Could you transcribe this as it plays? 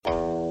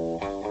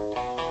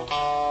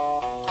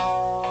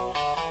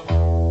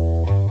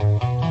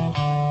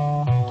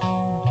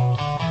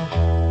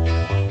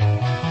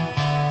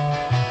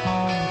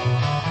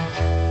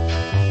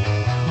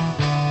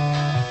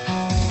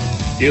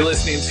You're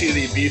listening to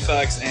the B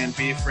Fox and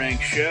B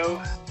Frank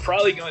show.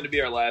 Probably going to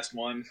be our last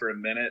one for a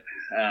minute.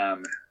 I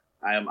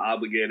am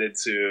obligated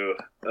to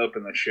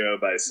open the show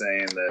by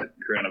saying that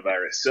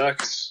coronavirus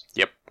sucks.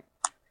 Yep.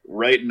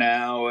 Right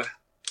now,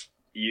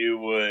 you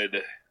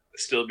would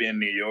still be in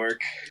New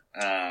York.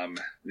 The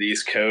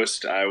East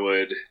Coast, I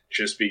would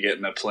just be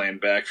getting a plane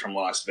back from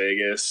Las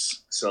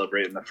Vegas,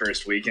 celebrating the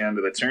first weekend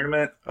of the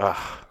tournament.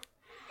 Ugh.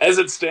 As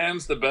it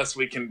stands, the best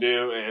we can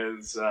do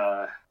is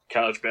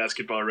college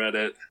basketball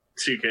Reddit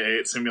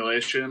 2K8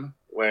 simulation,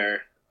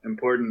 where,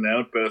 important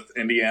note, both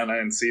Indiana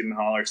and Seton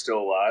Hall are still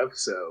alive,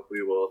 so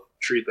we will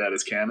treat that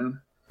as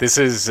canon. This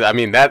is,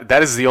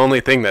 that is the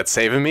only thing that's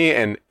saving me,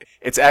 and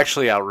it's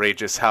actually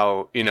outrageous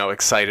how,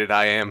 excited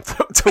I am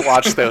to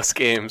watch those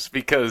games,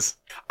 because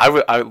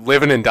I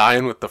living and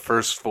dying with the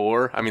first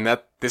four.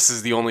 This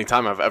is the only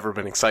time I've ever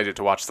been excited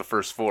to watch the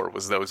first four,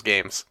 was those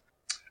games.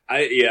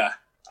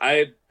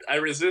 I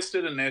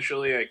resisted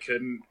initially. I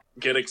couldn't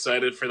get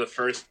excited for the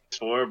first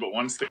four, but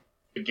once the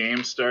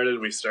game started,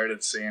 we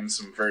started seeing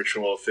some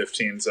virtual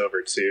 15s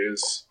over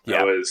 2s.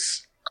 Yeah. I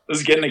was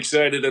getting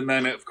excited, and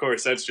then, of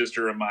course, that's just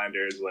a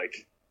reminder, is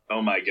like,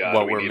 oh my god,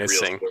 what we we're need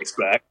missing. Real sports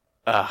back.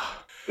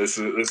 This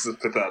is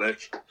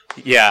pathetic.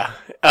 Yeah.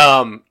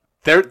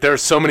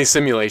 There's so many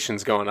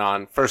simulations going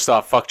on. First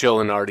off, fuck Joe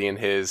Lenardi and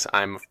his.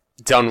 I'm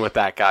done with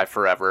that guy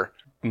forever.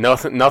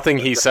 Nothing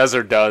he says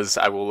or does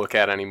I will look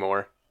at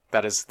anymore.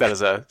 That is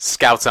a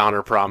Scout's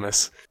honor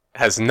promise.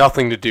 Has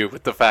nothing to do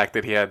with the fact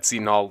that he had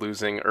Seton Hall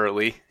losing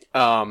early.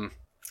 But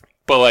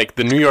like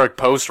the New York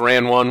Post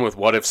ran one with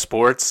What If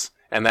Sports,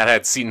 and that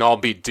had Seton Hall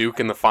beat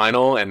Duke in the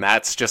final, and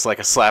that's just like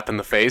a slap in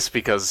the face,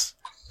 because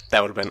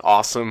that would have been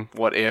awesome.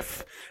 What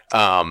if?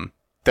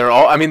 There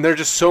are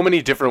just so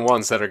many different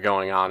ones that are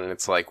going on, and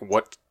it's like,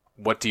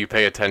 what do you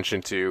pay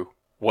attention to?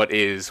 What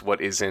is,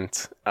 what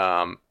isn't?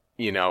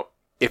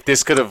 If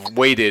this could have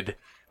waited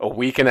a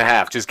week and a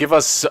half, just give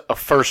us a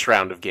first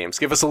round of games.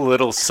 Give us a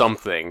little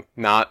something,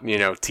 not,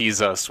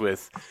 tease us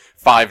with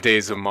 5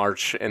 days of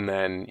March and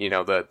then,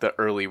 the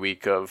early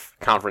week of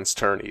conference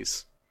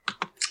tourneys.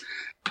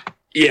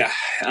 Yeah.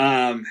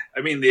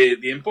 The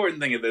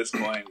important thing at this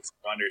point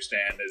to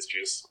understand is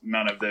just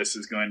none of this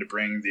is going to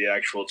bring the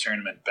actual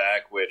tournament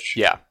back, which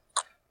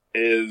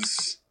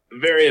is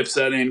very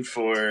upsetting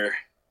for,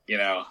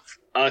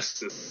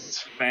 us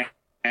as fans,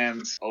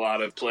 a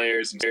lot of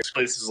players, and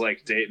places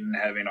like Dayton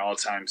having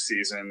all-time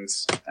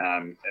seasons.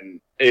 And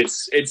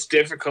it's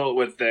difficult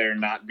with there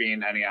not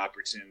being any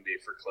opportunity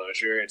for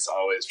closure. It's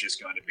always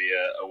just going to be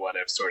a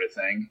what-if sort of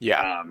thing.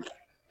 Yeah.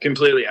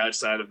 Completely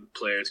outside of the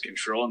player's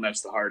control, and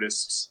that's the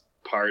hardest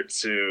part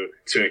to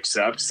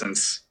accept,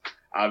 since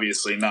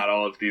obviously not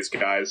all of these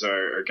guys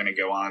are going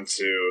to go on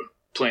to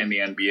play in the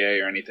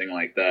NBA or anything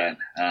like that.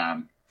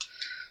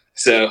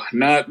 So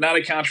not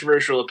a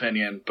controversial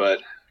opinion,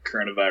 but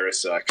coronavirus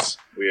sucks.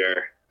 We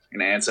are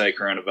an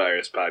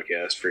anti-coronavirus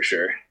podcast for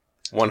sure.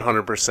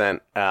 100%.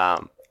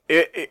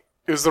 It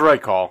was the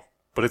right call,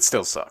 but it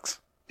still sucks.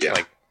 Yeah.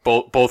 Like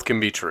both can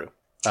be true.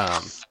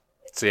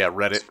 So yeah,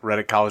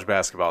 Reddit college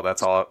basketball.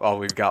 That's all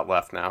we've got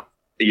left now.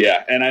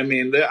 Yeah, and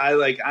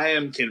I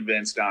am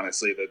convinced,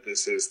 honestly, that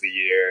this is the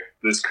year.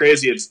 As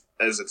crazy as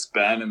it's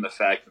been, and the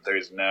fact that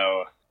there's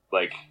no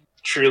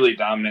truly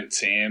dominant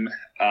team,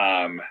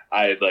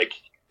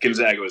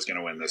 Gonzaga was going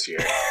to win this year,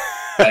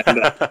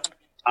 and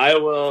I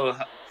will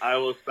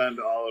spend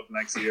all of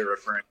next year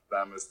referring to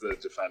them as the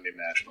defending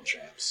national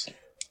champs.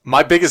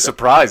 My biggest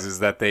surprise is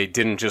that they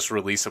didn't just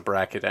release a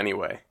bracket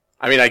anyway.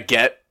 I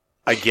get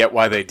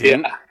why they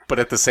didn't. Yeah. But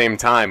at the same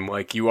time,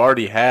 you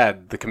already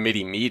had the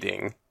committee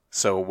meeting,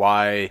 so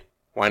why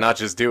not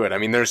just do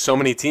it? There's so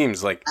many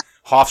teams like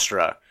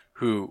Hofstra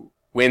who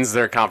wins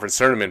their conference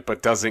tournament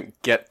but doesn't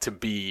get to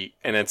be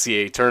an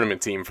NCAA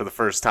tournament team for the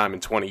first time in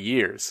 20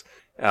 years.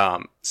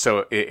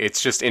 So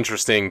it's just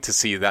interesting to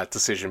see that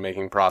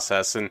decision-making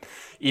process, and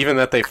even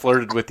that they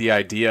flirted with the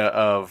idea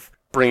of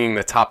bringing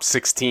the top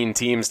 16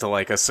 teams to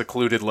a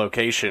secluded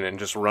location and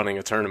just running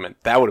a tournament.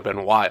 That would have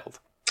been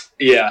wild.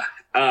 Yeah.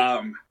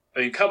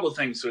 A couple of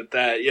things with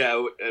that.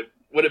 Yeah, it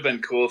would have been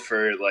cool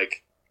for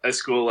a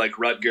school like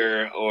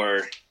Rutgers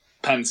or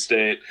Penn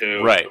State,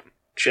 who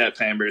Chet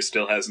Chambers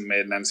still hasn't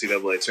made an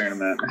NCAA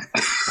tournament.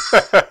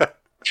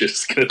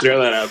 Just gonna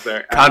throw that out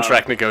there.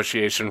 Contract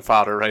negotiation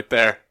fodder right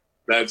there.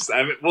 That's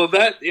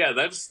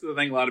the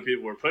thing a lot of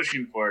people were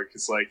pushing for,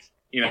 because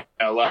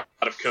a lot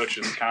of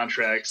coaches'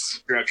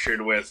 contracts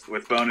structured with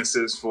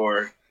bonuses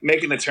for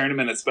making the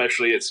tournament,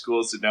 especially at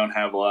schools that don't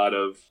have a lot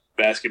of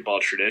basketball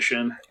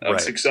tradition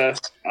of success.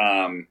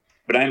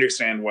 But I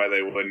understand why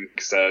they wouldn't,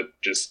 because that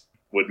just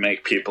would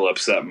make people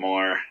upset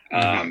more.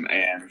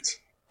 And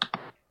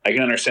I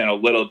can understand a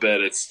little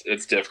bit.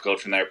 It's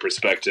difficult from their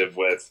perspective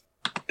with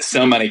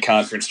so many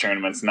conference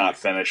tournaments not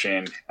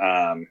finishing.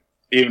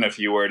 Even if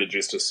you were to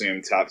just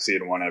assume top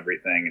seed won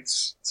everything,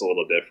 it's a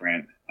little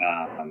different.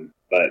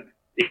 But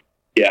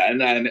yeah,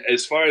 and then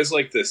as far as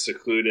the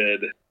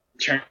secluded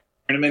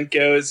tournament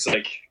goes,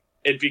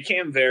 it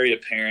became very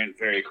apparent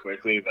very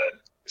quickly that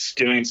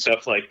doing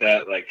stuff like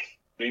that,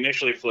 they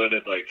initially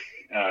floated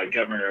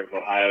governor of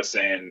Ohio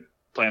saying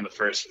playing the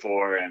first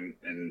four and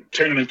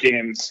tournament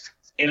games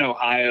in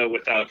Ohio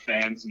without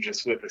fans and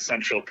just with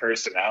essential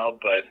personnel.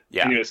 But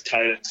he was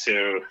tied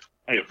to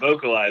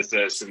vocalize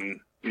this, and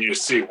you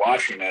just see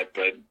watching it.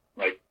 But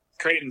like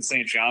Creighton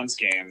St. John's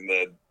game,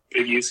 the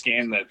Big East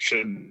game that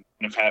shouldn't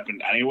have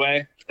happened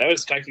anyway, that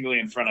was technically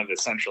in front of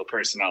essential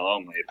personnel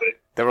only. But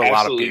there were a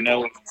lot of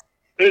people.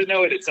 There's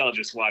no way to tell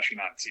just watching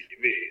on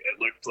TV. It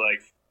looked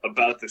like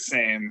about the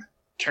same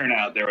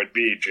turnout there would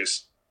be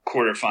just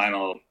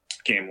quarterfinal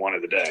game one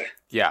of the day.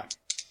 Yeah.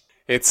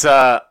 It's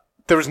there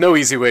was no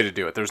easy way to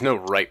do it. There's no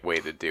right way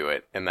to do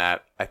it. And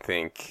that, I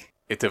think,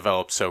 it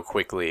developed so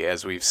quickly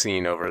as we've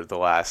seen over the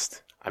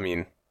last,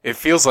 it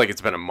feels like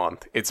it's been a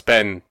month. It's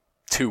been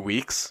 2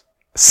 weeks.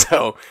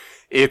 So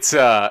it's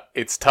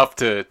tough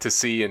to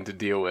see and to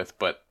deal with,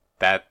 but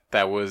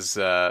that was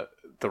the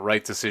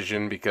right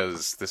decision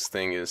because this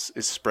thing is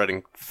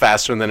spreading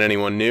faster than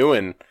anyone knew,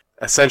 and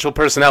essential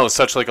personnel is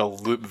such like a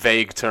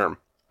vague term,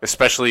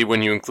 especially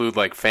when you include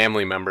like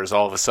family members.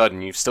 All of a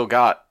sudden, you've still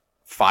got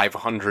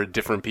 500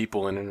 different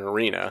people in an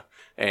arena,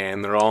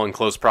 and they're all in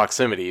close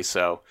proximity.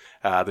 So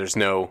there's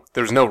no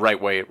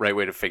right way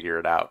to figure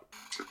it out.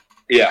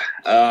 Yeah.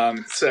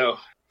 So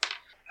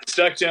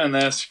stuck doing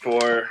this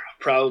for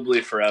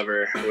probably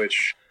forever,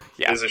 which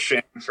is a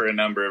shame for a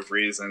number of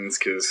reasons.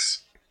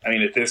 Because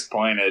at this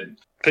point, a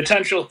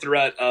potential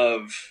threat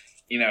of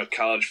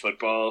college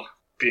football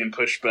being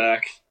pushed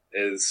back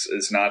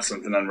is not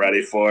something I'm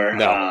ready for.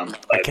 No,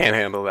 I can't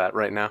handle that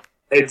right now.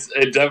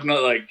 It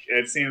definitely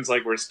it seems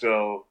like we're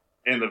still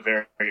in the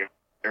very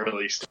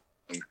early stage.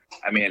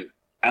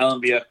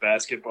 LMBF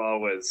basketball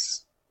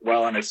was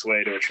well on its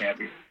way to a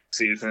championship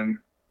season.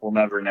 We'll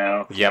never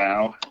know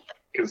now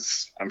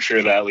because I'm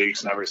sure that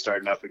league's never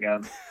starting up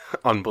again.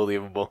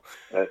 Unbelievable.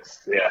 A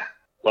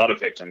lot of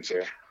victims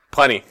here.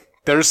 Plenty.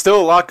 There's still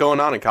a lot going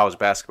on in college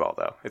basketball,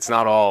 though. It's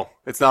not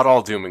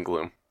all doom and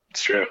gloom.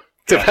 It's true.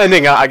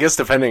 Depending on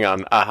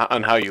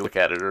how you look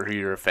at it or who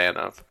you're a fan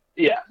of.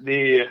 Yeah,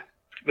 the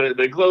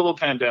global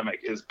pandemic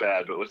is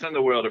bad, but within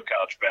the world of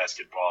college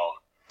basketball,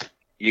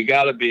 you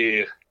gotta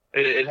be.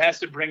 It has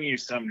to bring you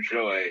some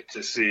joy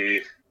to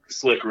see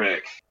Slick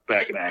Rick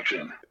back in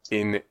action.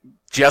 In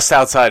just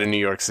outside of New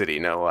York City,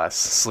 no less.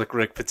 Slick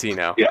Rick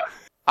Pitino. Yeah.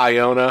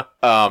 Iona.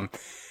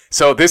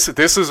 So this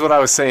is what I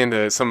was saying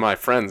to some of my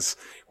friends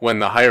when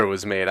the hire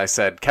was made. I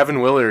said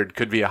Kevin Willard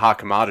could be a hot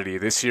commodity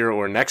this year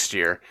or next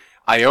year.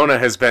 Iona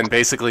has been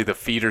basically the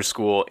feeder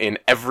school in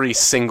every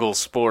single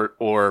sport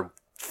or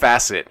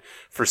facet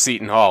for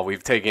Seton Hall.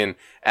 We've taken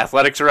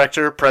athletic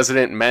director,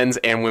 president, men's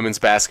and women's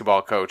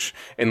basketball coach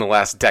in the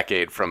last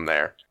decade from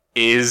there.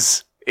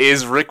 Is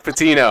Rick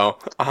Pitino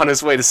on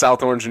his way to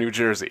South Orange, New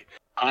Jersey?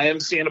 I am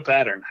seeing a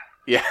pattern.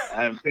 Yeah.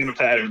 I am seeing a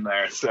pattern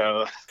there.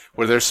 So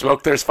where there's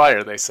smoke, there's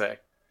fire, they say.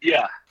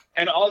 Yeah.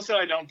 And also,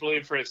 I don't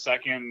believe for a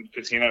second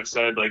Pitino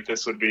said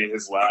this would be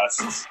his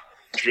last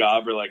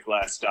job or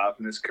last stop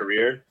in his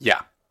career.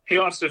 Yeah. He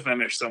wants to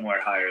finish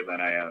somewhere higher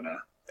than Iona.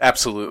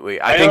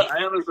 Absolutely. I think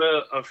Iona's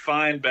a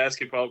fine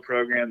basketball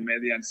program,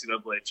 made the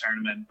NCAA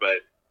tournament, but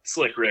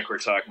Slick Rick we're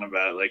talking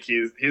about,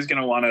 he's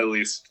going to want to at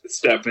least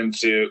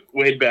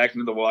wade back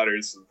into the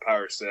waters of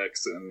Power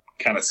 6 and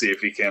kind of see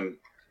if he can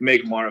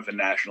make more of a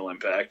national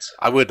impact.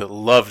 I would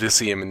love to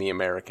see him in the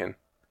American.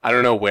 I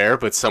don't know where,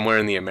 but somewhere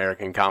in the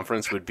American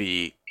Conference would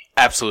be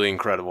absolutely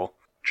incredible.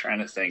 I'm trying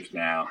to think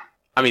now.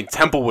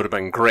 Temple would have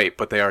been great,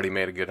 but they already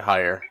made a good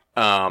hire.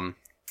 If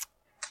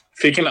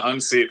he can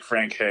unseat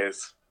Frank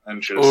Hayes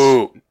and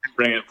just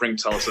bring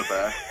Tulsa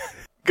back.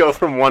 Go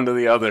from one to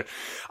the other.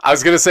 I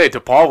was going to say,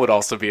 DePaul would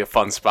also be a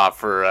fun spot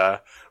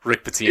for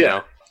Rick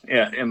Pitino.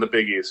 Yeah, in the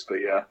Big East, but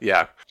yeah.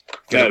 Yeah.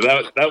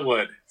 Yeah, that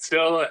would.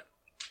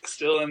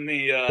 Still in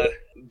the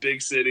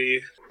big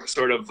city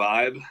sort of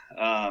vibe,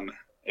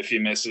 if he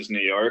misses New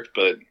York.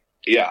 But,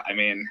 yeah,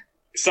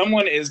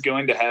 someone is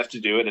going to have to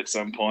do it at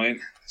some point.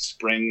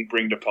 Bring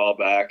DePaul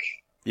back.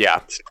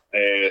 Yeah.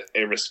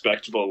 A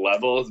respectable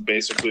level,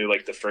 basically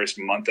the first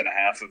month and a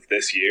half of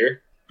this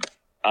year.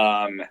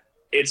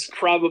 It's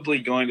probably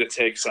going to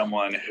take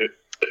someone who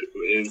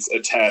is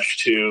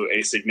attached to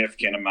a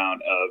significant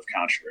amount of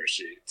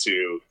controversy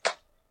to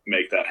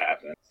make that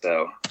happen.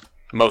 So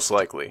most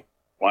likely.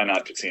 Why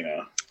not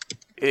Pitino?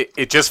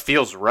 It just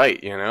feels right,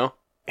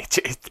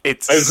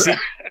 It's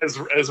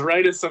as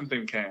right as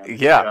something can.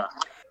 Yeah.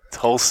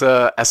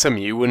 Tulsa,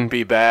 SMU wouldn't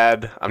be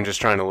bad. I'm just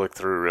trying to look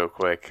through real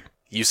quick.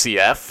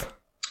 UCF?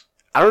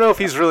 I don't know if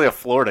he's really a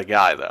Florida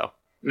guy, though.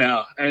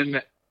 No,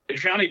 and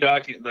Johnny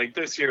Dawkins,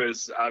 this year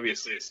was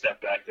obviously a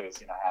step back that was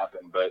going to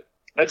happen, but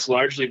that's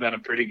largely been a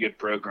pretty good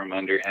program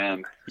under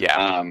him. Yeah.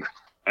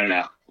 I don't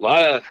know.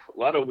 A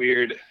lot of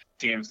weird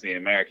teams in the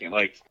American,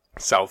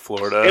 South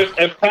Florida.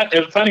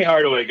 If Penny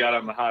Hardaway got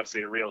on the hot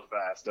seat real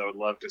fast, I would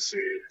love to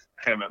see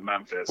him at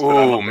Memphis.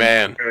 Oh,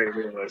 man. Very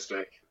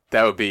realistic.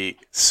 That would be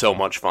so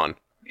much fun.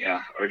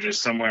 Yeah, or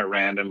just somewhere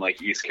random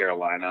like East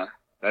Carolina.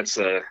 That's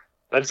a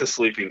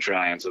sleeping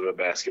giants of a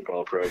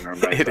basketball program.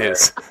 Right it there.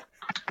 is.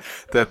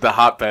 The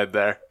hotbed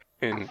there.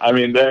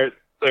 They're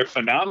they're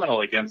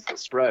phenomenal against the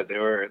spread. They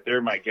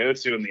were my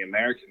go-to in the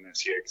American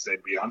this year because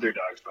they'd be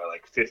underdogs by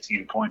like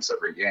 15 points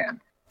every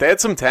game. They had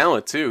some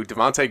talent too.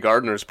 Devontae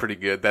Gardner's pretty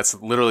good. That's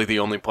literally the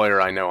only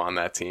player I know on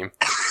that team.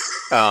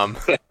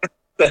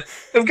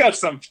 They've got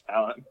some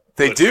talent.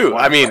 They do.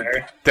 I mean,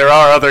 there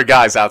are other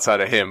guys outside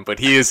of him, but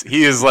he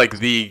is like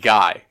the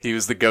guy. He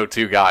was the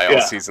go-to guy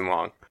all season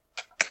long.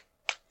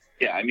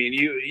 Yeah, I mean,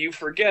 you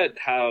forget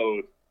how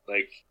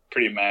like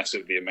pretty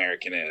massive the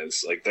American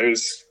is. Like,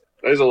 there's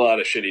a lot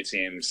of shitty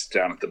teams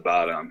down at the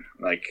bottom.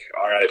 Like,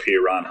 R.I.P.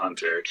 Ron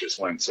Hunter just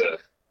went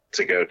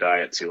to go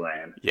die at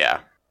Tulane.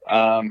 Yeah.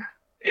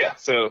 Yeah.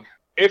 So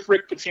if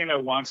Rick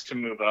Pitino wants to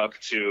move up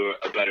to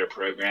a better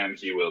program,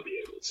 he will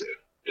be able to.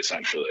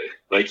 Essentially,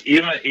 like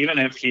even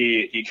if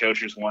he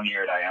coaches 1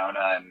 year at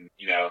Iona and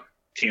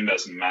team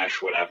doesn't mesh,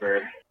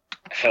 whatever,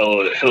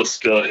 he'll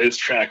still, his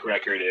track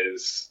record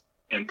is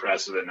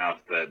impressive enough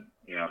that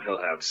he'll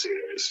have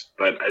suitors.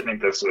 But I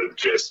think this was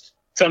just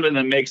something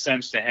that makes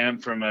sense to him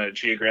from a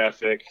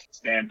geographic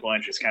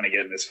standpoint, just kind of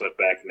getting his foot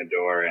back in the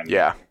door and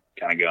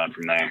kind of going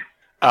from there.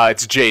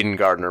 It's Jaden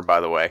Gardner, by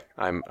the way.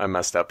 I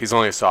messed up. He's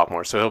only a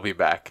sophomore, so he'll be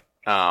back.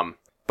 But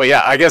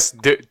yeah, I guess.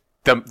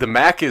 The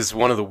MAC is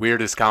one of the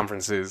weirdest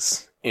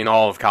conferences in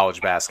all of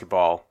college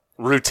basketball,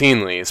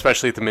 routinely,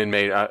 especially at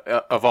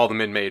the of all the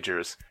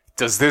mid-majors.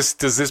 Does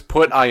this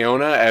put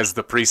Iona as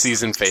the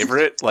preseason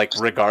favorite, like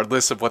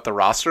regardless of what the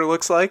roster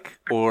looks like,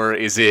 or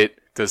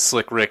does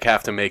Slick Rick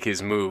have to make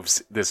his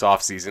moves this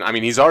offseason? I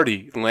mean, he's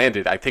already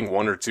landed, I think,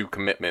 1 or 2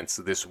 commitments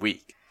this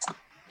week.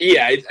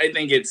 Yeah, I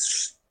think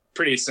it's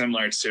pretty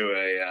similar to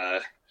a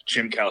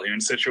Jim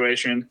Calhoun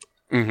situation.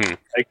 Mm-hmm.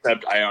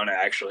 Except Iona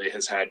actually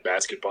has had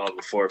basketball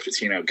before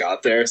Pitino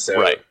got there,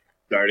 so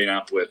starting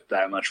up with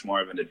that much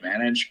more of an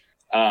advantage.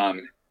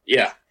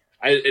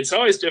 It's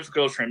always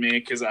difficult for me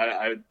because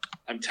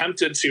I'm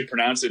tempted to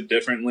pronounce it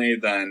differently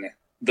than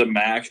the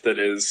MAC that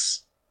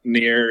is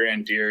near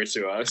and dear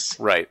to us.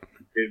 Right.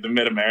 The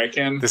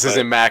Mid-American. This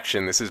isn't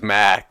MACtion. This is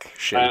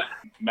MAC-tion.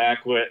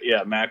 MAC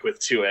with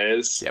 2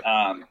 A's. Yep.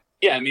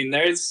 I mean,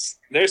 there's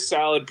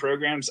solid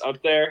programs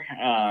up there.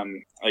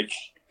 Like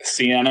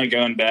Siena,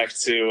 going back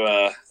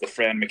to the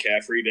Fran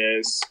McCaffrey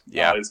days.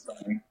 Yeah.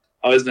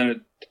 Always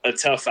been a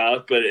tough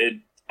out, but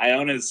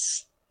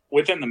Iona's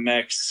within the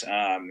mix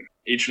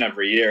each and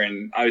every year.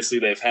 And obviously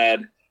they've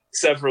had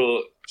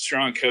several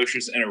strong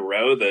coaches in a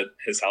row that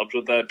has helped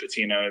with that.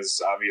 Pitino is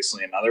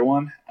obviously another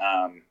one.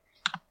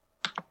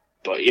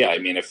 But yeah, I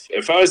mean,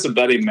 if I was a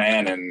betting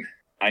man and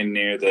I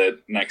knew that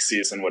next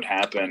season would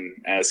happen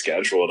as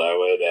scheduled, I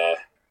would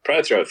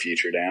probably throw a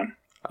future down.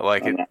 I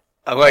like it.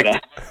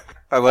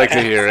 I like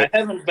to hear it. I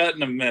haven't bet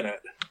in a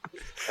minute,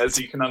 as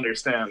you can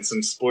understand,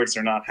 since sports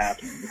are not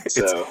happening.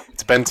 So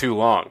it's been too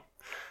long.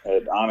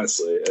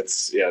 Honestly,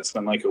 it's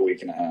been like a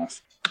week and a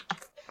half.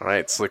 All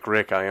right, Slick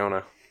Rick,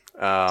 Iona.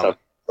 Tough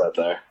right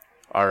there.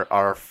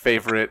 Our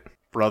favorite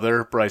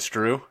brother, Bryce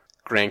Drew,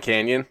 Grand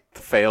Canyon,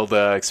 the failed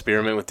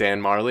experiment with Dan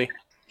Marley.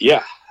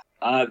 Yeah.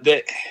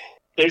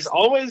 There's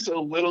always a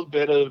little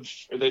bit of,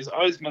 or there's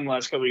always been the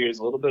last couple of years,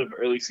 a little bit of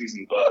early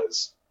season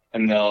buzz.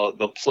 And they'll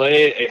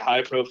play a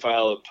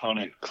high-profile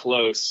opponent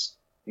close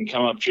and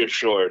come up just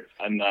short,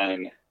 and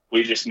then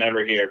we just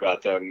never hear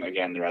about them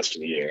again the rest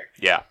of the year.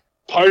 Yeah.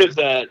 Part of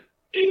that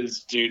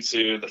is due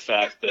to the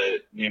fact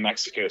that New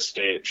Mexico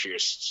State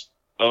just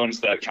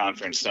owns that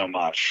conference so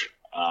much,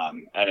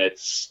 and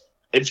it's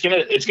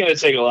gonna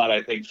take a lot,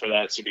 I think, for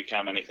that to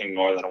become anything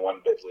more than a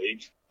one-bid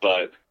league.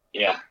 But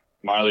yeah,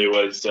 Marley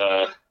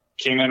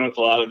came in with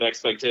a lot of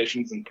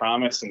expectations and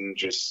promise, and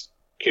just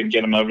could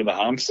get him over the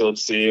hump. So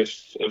let's see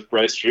if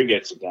Bryce Drew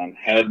gets it done.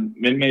 Had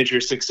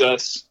mid-major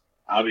success.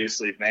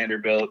 Obviously,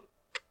 Vanderbilt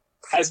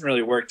hasn't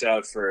really worked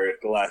out for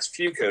the last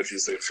few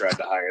coaches they've tried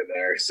to hire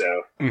there.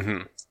 So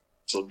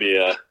this will be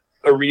a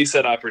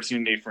reset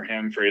opportunity for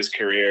him for his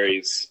career.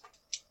 He's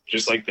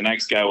just like the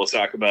next guy we'll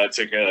talk about.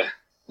 Took a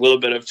little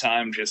bit of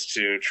time just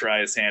to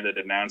try his hand at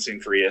announcing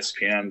for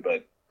ESPN,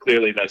 but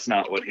clearly that's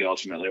not what he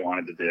ultimately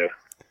wanted to do.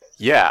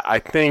 Yeah, I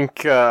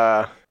think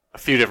a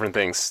few different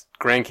things.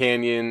 Grand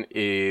Canyon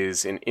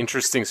is an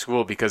interesting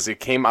school because it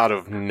came out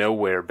of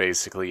nowhere,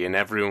 basically, and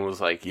everyone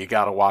was like, you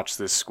gotta watch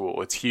this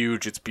school. It's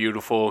huge, it's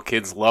beautiful,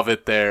 kids love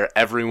it there,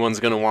 everyone's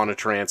gonna want to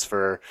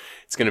transfer.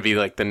 It's gonna be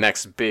like the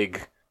next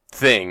big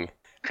thing.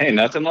 Hey,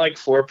 nothing like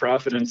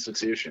for-profit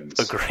institutions.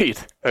 Agreed.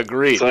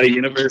 It's like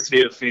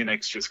University of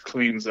Phoenix just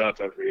cleans up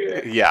every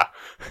year. Yeah.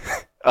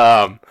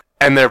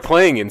 And they're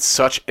playing in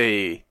such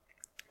a,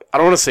 I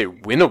don't want to say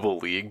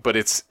winnable league, but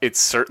it's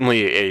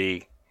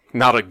certainly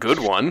not a good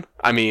one.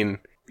 I mean,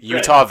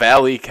 Utah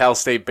Valley, Cal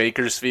State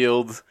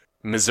Bakersfield,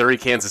 Missouri,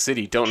 Kansas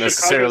City don't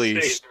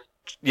necessarily.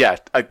 Yeah,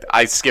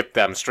 I skipped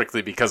them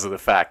strictly because of the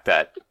fact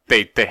that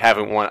they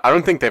haven't won. I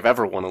don't think they've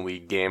ever won a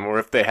league game, or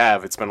if they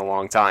have, it's been a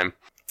long time.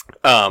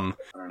 I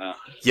don't know.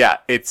 Yeah,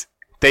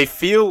 they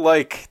feel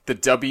like the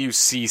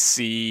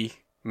WCC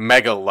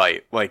mega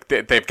light. Like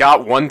they've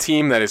got one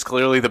team that is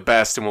clearly the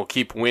best and will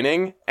keep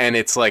winning, and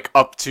it's like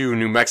up to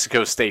New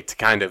Mexico State to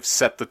kind of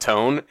set the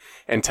tone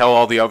and tell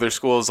all the other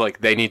schools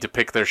like they need to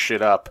pick their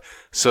shit up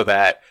so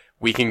that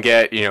we can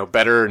get,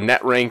 better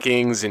net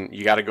rankings, and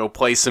you got to go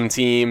play some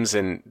teams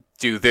and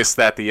do this,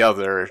 that, the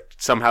other,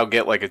 somehow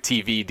get like a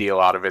TV deal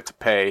out of it to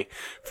pay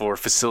for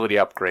facility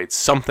upgrades,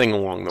 something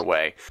along the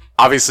way.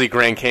 Obviously,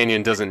 Grand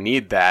Canyon doesn't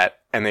need that,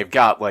 and they've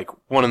got like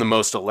one of the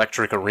most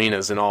electric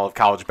arenas in all of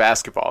college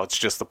basketball. It's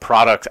just the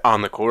product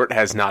on the court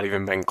has not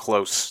even been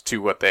close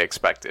to what they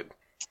expected.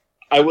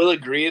 I will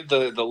agree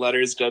the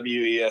letters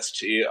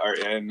WEST are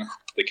in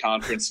the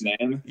conference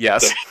name.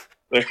 Yes.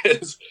 There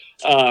is.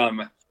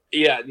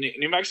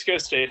 New Mexico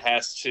State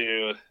has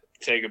to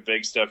take a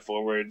big step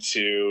forward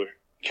to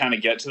kind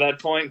of get to that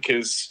point,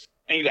 because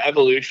I think the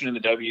evolution in the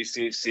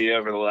WCC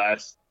over the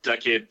last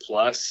decade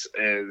plus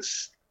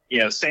is,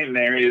 St.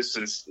 Mary's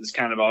is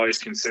kind of always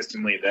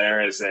consistently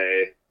there as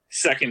a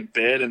second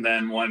bid, and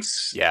then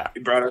once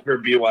you brought over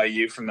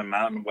BYU from the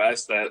Mountain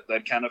West,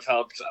 that kind of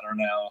helped. I don't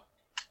know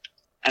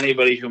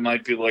anybody who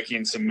might be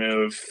looking to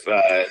move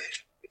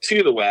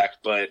to the WAC,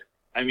 but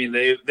I mean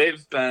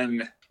they've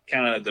been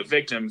kind of the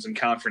victims in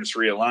conference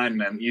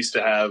realignment. Used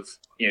to have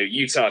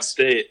Utah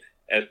State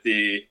at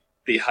the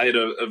height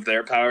of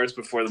their powers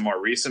before the more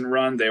recent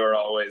run. They were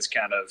always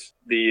kind of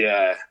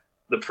the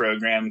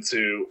program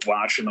to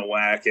watch in the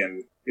WAC,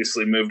 and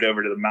obviously moved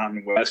over to the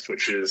Mountain West,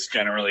 which is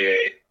generally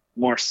a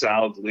more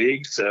solid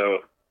league. So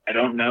I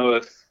don't know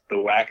if the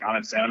WAC on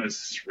its own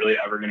is really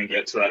ever going to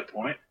get to that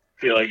point.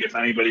 I feel like if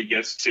anybody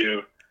gets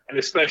to an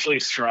especially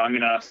strong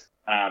enough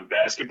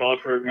basketball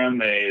program,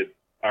 they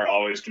are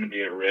always going to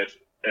be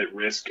at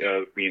risk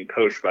of being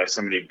poached by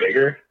somebody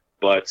bigger.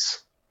 But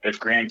if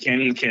Grand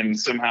Canyon can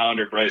somehow,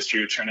 under Bryce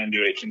Drew, turn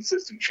into a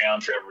consistent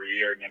challenger every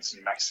year against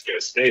New Mexico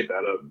State,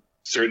 that'll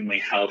certainly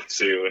help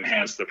to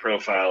enhance the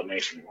profile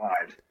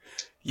nationwide.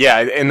 Yeah,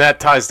 and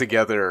that ties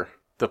together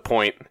the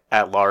point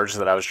at large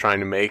that I was trying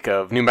to make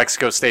of New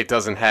Mexico State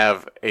doesn't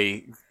have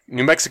a...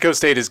 New Mexico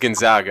State is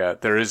Gonzaga.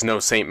 There is no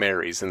St.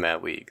 Mary's in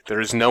that league.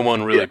 There is no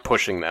one really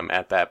pushing them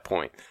at that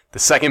point. The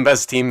second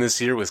best team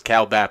this year was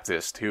Cal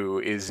Baptist, who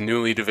is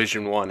newly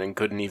Division I and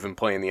couldn't even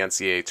play in the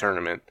NCAA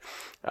tournament.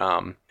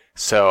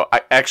 So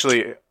I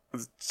actually,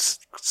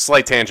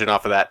 slight tangent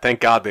off of that.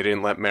 Thank God they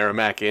didn't let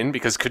Merrimack in,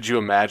 because could you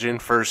imagine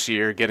first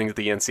year getting to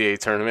the NCAA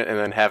tournament and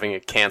then having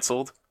it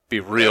canceled? Be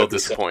real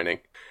disappointing.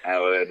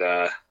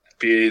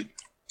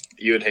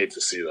 You would hate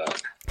to see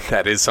that.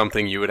 That is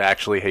something you would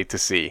actually hate to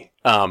see.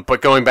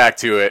 But going back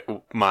to it,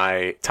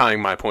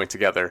 tying my point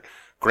together,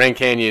 Grand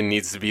Canyon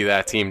needs to be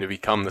that team to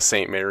become the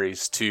St.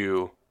 Mary's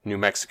to New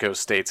Mexico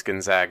State's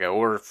Gonzaga,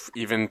 or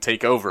even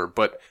take over.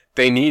 But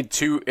they need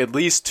at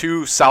least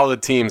two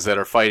solid teams that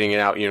are fighting it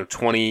out,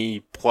 20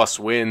 plus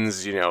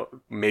wins,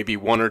 maybe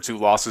one or two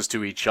losses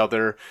to each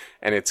other.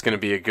 And it's going to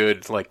be a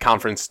good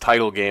conference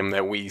title game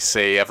that we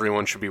say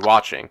everyone should be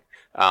watching.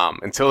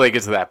 Until they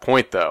get to that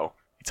point, though,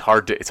 it's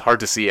hard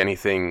to see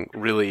anything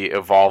really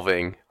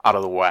evolving out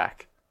of the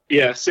WAC.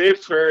 Yeah, save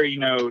for,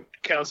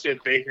 Cal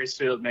State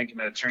Bakersfield making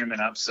a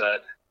tournament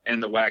upset in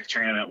the WAC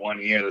tournament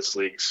one year, this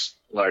league's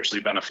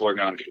largely been a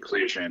foregone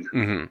conclusion.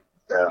 Mm-hmm.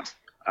 So,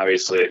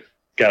 obviously,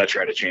 got to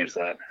try to change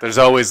that. There's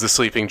always the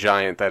sleeping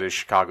giant that is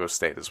Chicago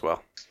State as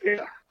well.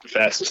 Yeah,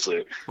 fast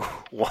asleep.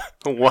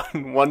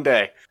 one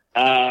day.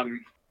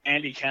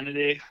 Andy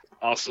Kennedy,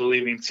 also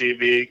leaving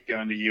TV,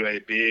 going to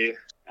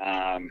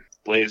UAB.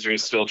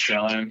 Blazers still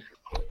chilling.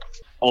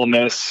 Ole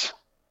Miss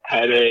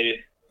had a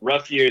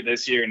rough year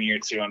this year in year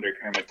two under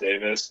Kermit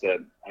Davis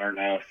that I don't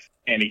know if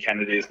Andy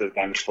Kennedy is the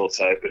vengeful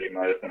type, but he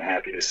might have been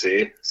happy to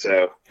see.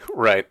 So,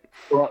 right.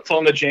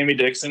 Pulling to Jamie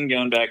Dixon,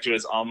 going back to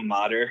his alma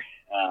mater.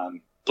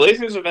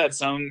 Blazers have had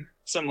some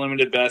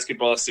limited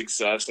basketball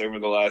success over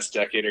the last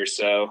decade or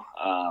so.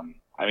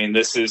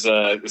 This is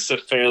a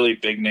fairly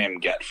big name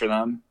get for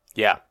them.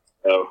 Yeah.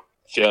 So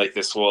I feel like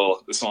this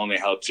will only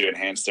help to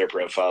enhance their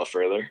profile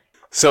further.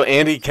 So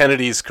Andy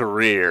Kennedy's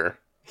career,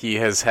 he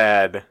has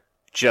had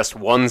just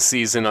one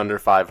season under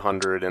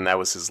 500, and that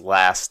was his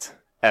last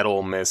at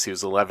Ole Miss. He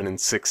was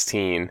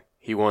 11-16.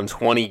 He won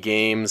 20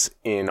 games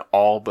in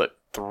all but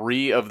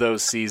 3 of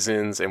those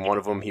seasons, and one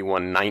of them he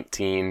won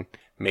 19.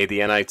 Made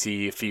the NIT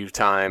a few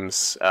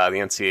times, the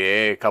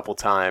NCAA a couple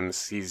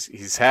times.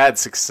 He's had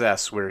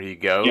success where he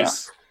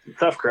goes. Yeah,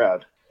 tough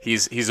crowd.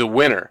 He's a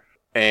winner,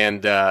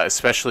 and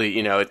especially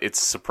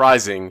it's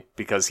surprising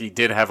because he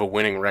did have a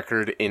winning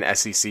record in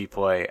SEC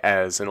play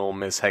as an Ole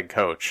Miss head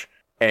coach,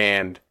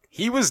 and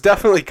he was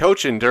definitely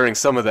coaching during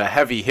some of the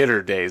heavy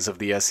hitter days of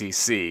the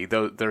SEC.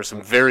 Though there are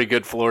some very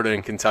good Florida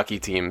and Kentucky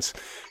teams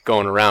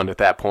going around at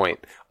that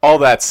point. All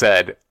that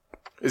said,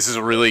 this is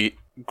a really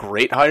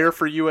great hire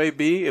for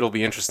UAB. It'll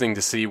be interesting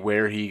to see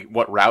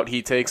what route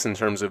he takes in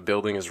terms of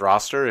building his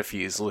roster. If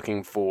he's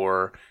looking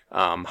for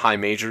high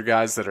major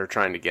guys that are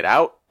trying to get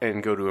out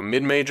and go to a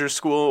mid-major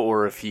school,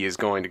 or if he is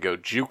going to go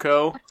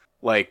JUCO,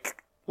 like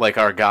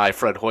our guy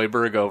Fred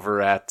Hoiberg over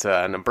at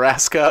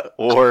Nebraska,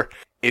 or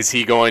is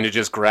he going to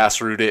just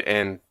grassroot it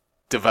and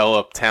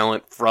develop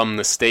talent from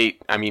the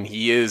state? I mean,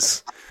 he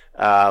is.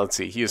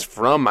 He is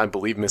from, I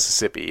believe,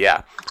 Mississippi,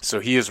 yeah. So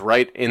he is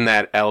right in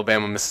that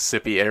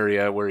Alabama-Mississippi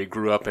area where he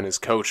grew up and has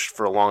coached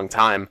for a long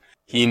time.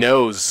 He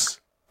knows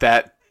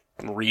that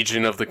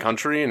region of the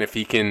country, and if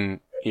he can,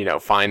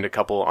 find a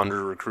couple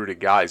under-recruited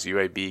guys,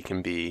 UAB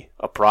can be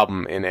a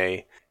problem in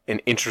an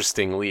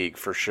interesting league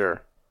for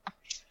sure.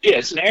 Yeah,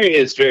 it's an area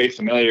he's very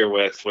familiar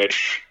with,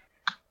 which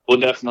will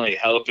definitely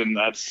help, and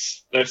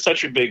that's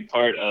such a big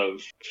part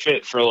of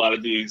fit for a lot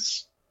of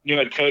these new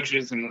head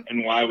coaches, and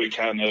why we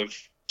kind of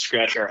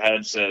scratch our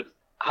heads at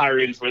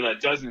hirings where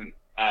that doesn't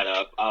add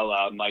up, a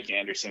la Mike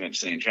Anderson at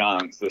St.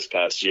 John's this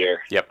past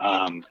year. Yep.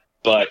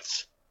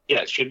 But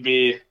yeah, it should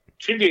be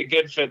a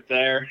good fit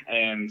there.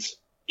 And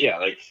yeah,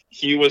 like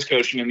he was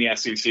coaching in the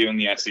SEC when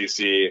the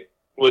SEC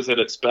was at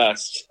its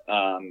best.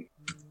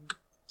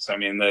 So I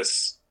mean,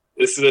 this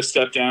is a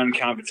step down in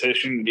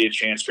competition, be a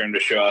chance for him to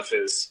show off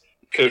his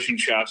coaching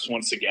chops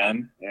once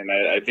again, and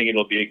I think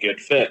it'll be a good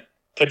fit.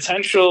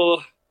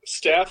 Potential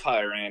staff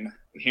hiring,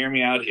 hear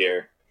me out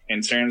here,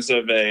 in terms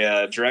of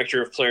a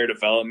director of player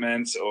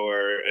development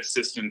or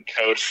assistant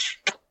coach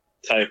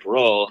type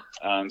role,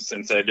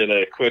 since I did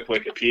a quick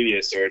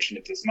Wikipedia search and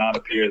it does not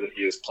appear that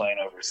he is playing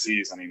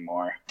overseas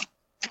anymore.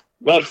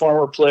 But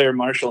former player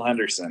Marshall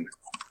Henderson.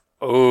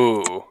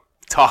 Oh,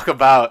 talk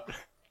about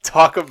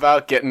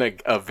getting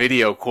a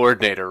video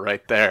coordinator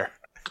right there.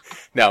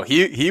 No,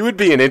 he would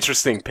be an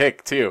interesting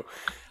pick too.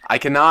 I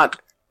cannot.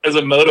 As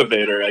a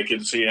motivator, I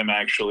can see him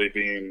actually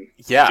being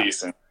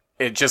decent.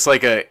 It's just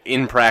like a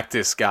in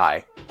practice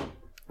guy,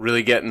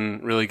 really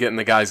getting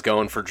the guys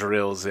going for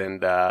drills,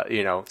 and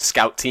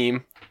scout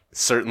team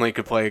certainly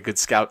could play a good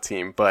scout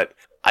team. But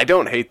I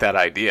don't hate that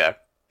idea.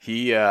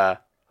 I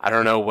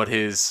don't know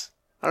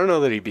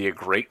that he'd be a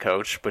great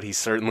coach, but he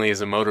certainly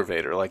is a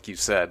motivator, like you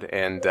said,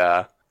 and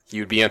he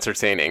would be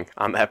entertaining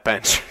on that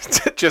bench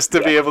just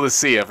to be able to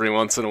see every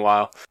once in a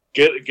while.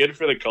 Good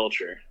for the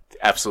culture.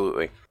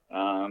 Absolutely.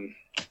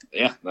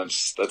 Yeah,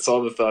 that's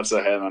all the thoughts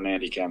I had on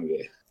Andy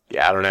Kennedy.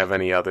 Yeah, I don't have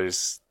any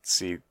others.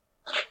 See,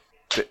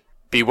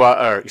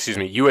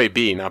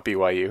 UAB, not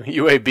BYU.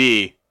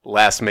 UAB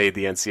last made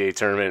the NCAA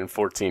tournament in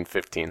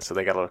 14-15, so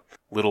they got a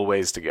little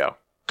ways to go.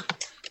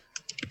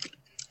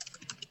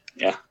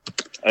 Yeah,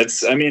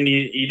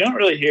 you don't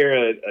really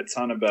hear a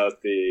ton about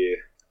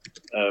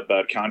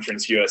about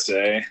Conference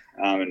USA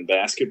in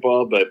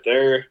basketball, but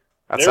they're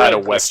outside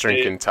of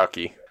Western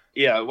Kentucky.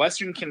 Yeah,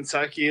 Western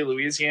Kentucky,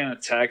 Louisiana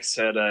Tech's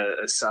had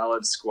a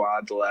solid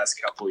squad the last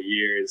couple of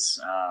years.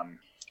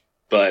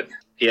 But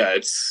yeah,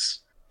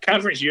 it's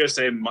Conference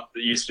USA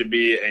used to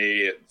be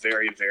a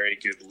very, very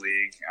good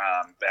league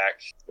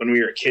back when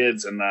we were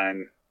kids, and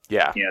then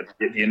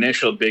the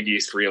initial Big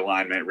East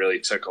realignment really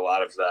took a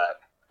lot of that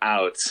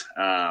out.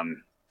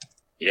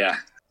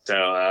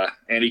 So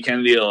Andy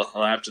Kennedy will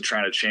have to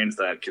try to change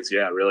that, because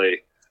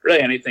really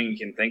anything you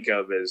can think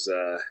of is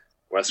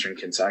Western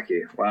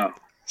Kentucky. Wow,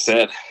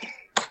 sad.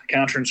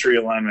 Conference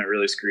realignment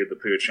really screwed the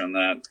pooch on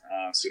that.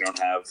 So you don't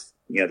have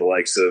the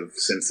likes of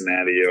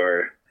Cincinnati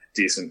or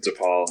decent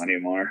DePaul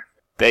anymore.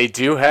 They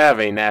do have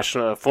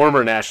a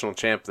former national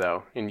champ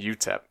though in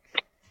UTEP.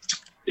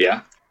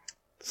 Yeah,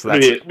 so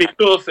it'd be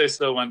cool if they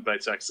still went by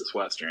Texas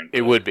Western.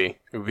 It would be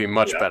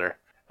much better.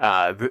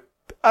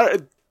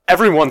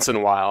 Every once in a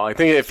while,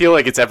 I feel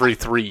like it's every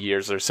 3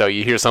 years or so,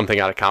 you hear something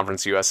out of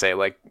Conference USA.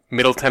 Like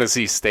Middle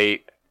Tennessee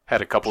State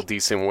had a couple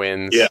decent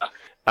wins. Yeah.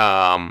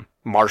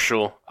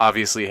 Marshall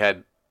obviously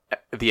had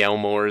the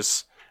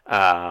Elmores,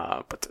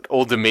 but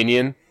Old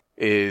Dominion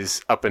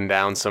is up and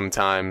down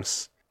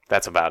sometimes.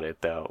 That's about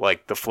it, though.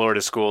 Like, the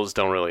Florida schools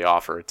don't really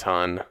offer a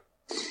ton.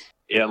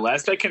 Yeah,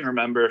 last I can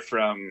remember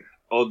from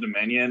Old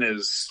Dominion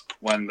is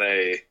when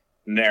they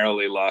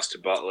narrowly lost to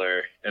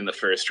Butler in the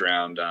first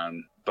round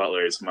on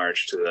Butler's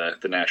march to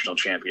the national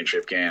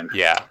championship game.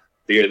 Yeah.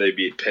 The year they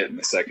beat Pitt in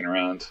the second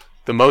round.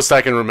 The most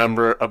I can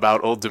remember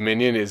about Old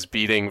Dominion is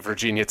beating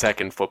Virginia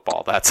Tech in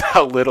football. That's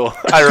how little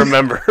I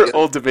remember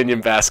Old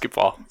Dominion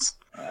basketball.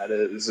 That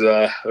is,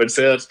 I would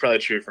say that's probably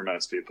true for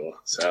most people,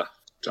 so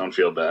don't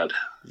feel bad.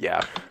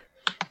 Yeah.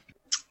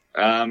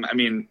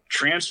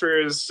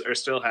 Transfers are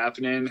still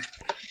happening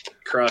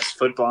across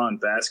football and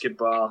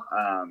basketball.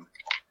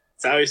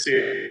 It's obviously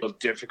a little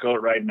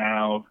difficult right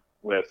now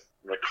with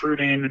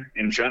recruiting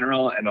in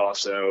general, and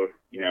also,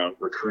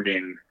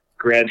 recruiting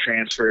grad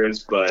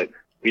transfers, but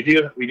we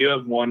do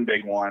have one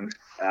big one.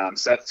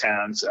 Seth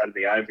Towns out of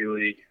the Ivy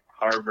League,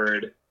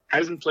 Harvard,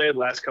 hasn't played the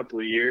last couple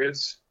of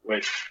years,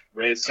 which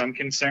raised some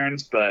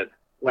concerns, but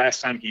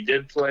last time he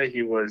did play,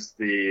 he was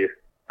the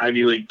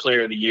Ivy League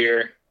Player of the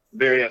Year.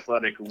 Very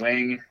athletic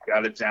wing,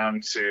 got it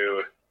down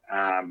to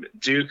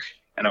Duke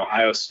and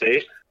Ohio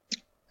State,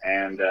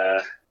 and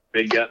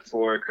big get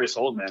for Chris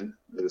Holdman.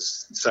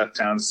 Seth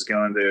Towns is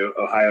going to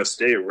Ohio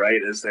State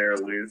right as they're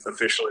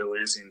officially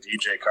losing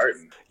DJ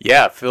Carton.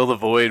 Yeah, fill the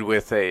void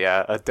with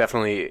a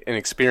definitely an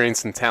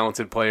experienced and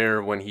talented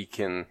player when he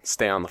can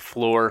stay on the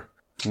floor.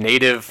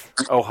 Native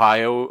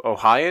Ohioan?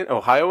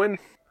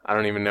 I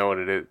don't even know what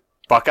it is.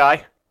 Buckeye?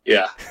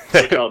 Yeah,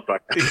 they call it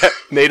Buckeye. Yeah,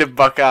 native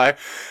Buckeye.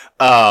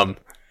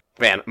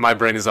 Man, my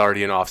brain is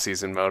already in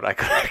off-season mode. I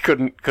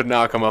could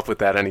not come up with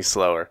that any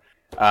slower.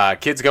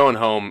 Kids going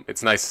home,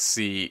 it's nice to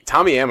see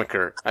Tommy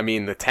Amaker. I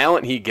mean, the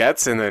talent he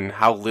gets and then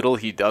how little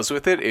he does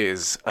with it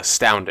is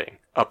astounding.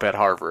 up at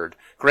Harvard.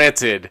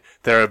 Granted,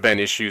 there have been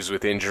issues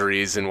with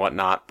injuries and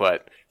whatnot,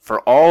 but for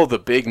all the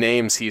big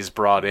names he's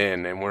brought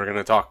in, and we're going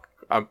to talk,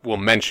 we'll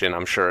mention,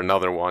 I'm sure,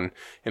 another one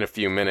in a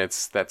few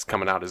minutes that's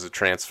coming out as a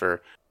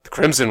transfer, the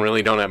Crimson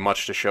really don't have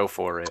much to show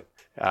for it.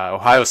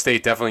 Ohio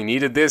State definitely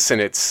needed this, and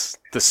it's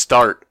the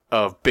start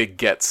of big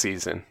get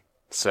season.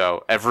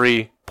 So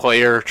every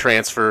player,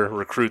 transfer,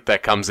 recruit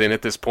that comes in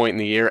at this point in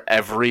the year,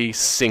 every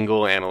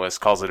single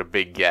analyst calls it a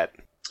big get.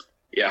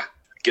 Yeah,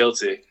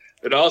 guilty.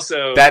 But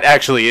also...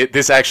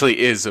 This actually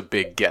is a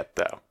big get,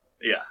 though.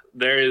 Yeah,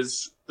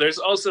 there's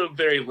also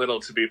very little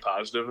to be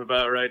positive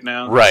about right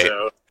now. Right.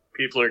 So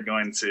people are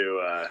going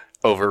to...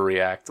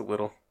 overreact a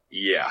little.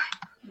 Yeah,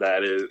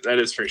 that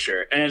is for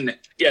sure. And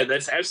yeah,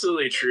 that's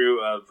absolutely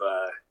true of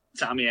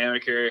Tommy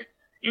Amaker.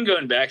 Even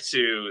going back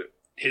to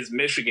his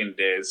Michigan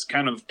days,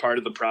 kind of part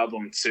of the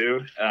problem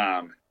too.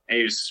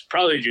 It was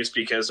probably just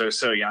because I was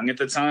so young at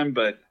the time,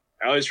 but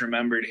I always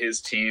remembered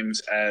his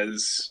teams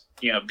as,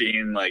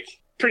 being like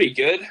pretty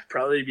good,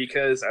 probably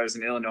because I was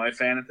an Illinois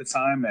fan at the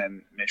time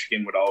and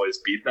Michigan would always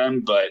beat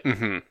them. But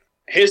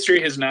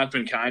history has not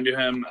been kind to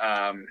him.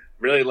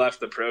 Really left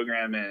the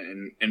program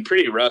in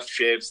pretty rough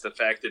shapes. The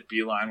fact that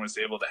Beeline was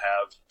able to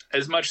have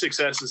as much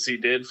success as he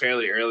did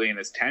fairly early in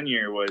his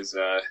tenure was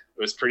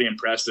pretty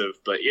impressive.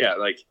 But yeah,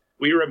 like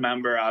we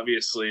remember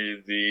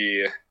obviously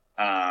the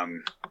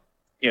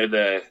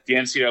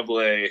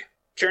NCAA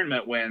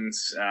tournament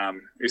wins.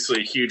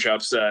 Obviously a huge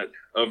upset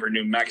over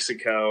New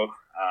Mexico.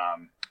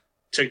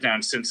 Took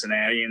down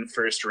Cincinnati in the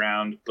first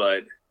round,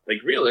 but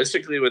like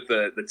realistically with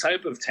the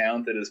type of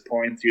talent that is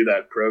pouring through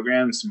that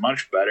program, it's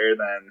much better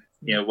than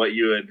what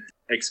you would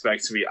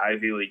expect to be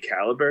Ivy League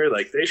caliber.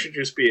 Like they should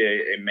just be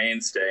a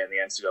mainstay in the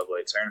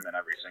NCAA tournament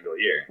every single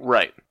year.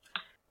 Right.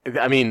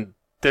 I mean,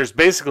 there's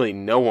basically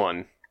no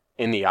one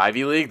in the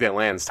Ivy League that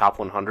lands top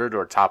 100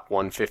 or top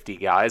 150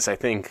 guys. I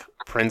think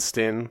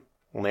Princeton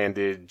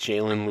landed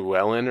Jalen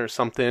Llewellyn or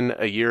something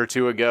a year or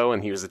two ago,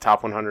 and he was a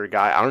top 100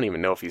 guy. I don't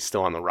even know if he's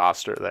still on the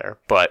roster there,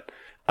 but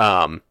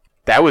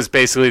that was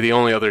basically the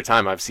only other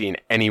time I've seen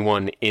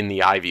anyone in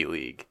the Ivy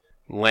League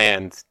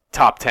land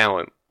top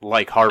talent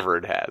like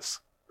Harvard has.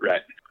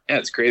 Right. Yeah,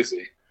 it's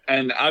crazy.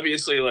 And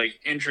obviously, like,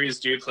 injuries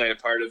do play a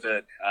part of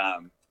it.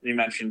 You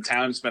mentioned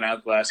Town's been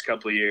out the last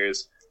couple of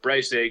years.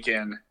 Bryce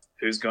Aiken,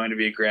 who's going to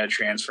be a grad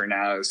transfer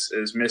now,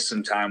 has missed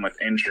some time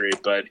with injury,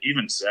 but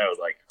even so,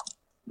 like,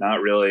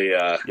 not really.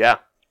 Yeah.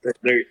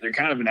 They're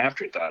kind of an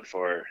afterthought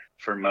for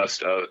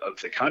most of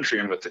the country,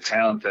 and with the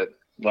talent that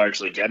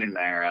largely getting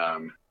there,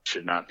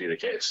 should not be the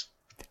case.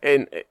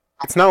 And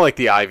it's not like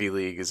the Ivy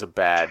League is a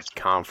bad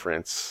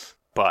conference,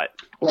 but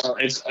well,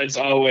 it's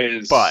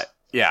always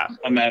yeah,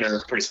 a matter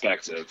of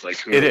perspective. Like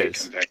who it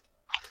is.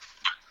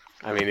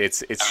 I mean,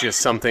 it's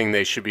just something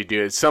they should be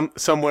doing.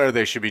 Somewhere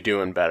they should be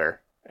doing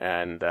better,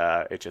 and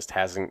it just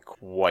hasn't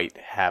quite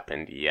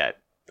happened yet.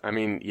 I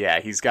mean,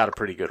 yeah, he's got a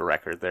pretty good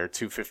record there,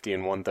 250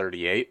 and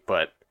 138,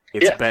 but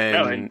it's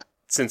been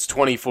since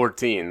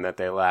 2015 that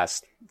they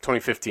last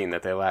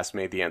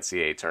made the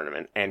NCAA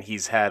tournament, and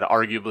he's had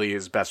arguably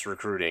his best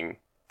recruiting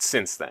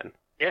since then.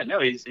 Yeah, no,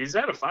 he's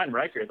had a fine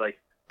record. Like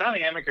Tommy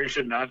Amaker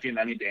should not be in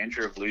any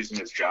danger of losing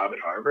his job at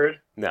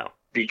Harvard. No,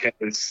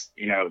 because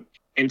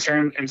in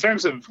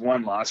terms of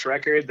one-loss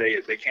record,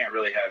 they can't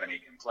really have any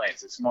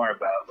complaints. It's more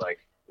about like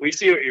we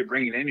see what you're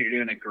bringing in. You're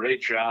doing a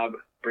great job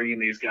bringing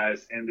these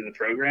guys into the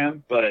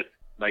program, but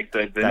like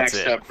the next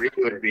step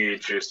really would be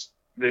just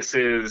this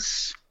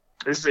is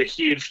a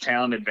huge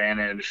talent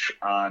advantage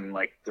on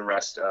like the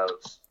rest of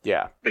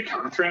the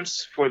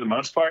conference for the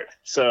most part.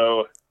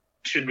 So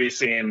should be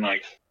seeing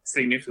like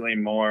significantly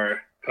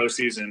more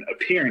postseason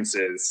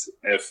appearances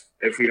if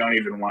we don't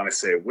even want to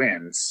say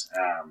wins.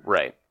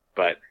 Right.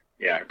 But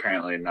yeah,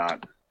 apparently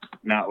not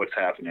what's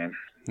happening.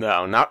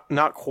 No,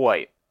 not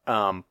quite.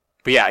 But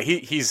yeah,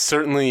 he's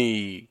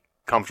certainly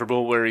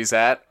comfortable where he's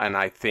at, and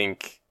I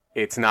think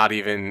it's not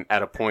even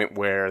at a point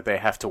where they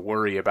have to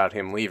worry about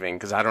him leaving,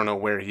 because I don't know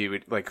where he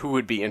would, like, who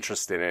would be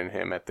interested in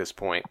him at this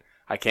point.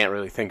 I can't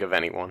really think of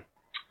anyone.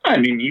 I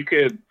mean, you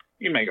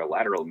make a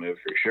lateral move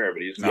for sure,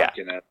 but he's not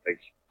gonna like.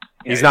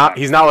 He's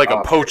not like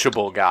a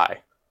poachable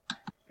guy.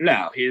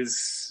 No,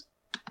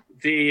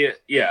 the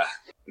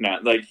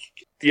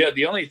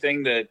only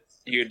thing that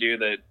you would do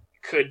that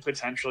could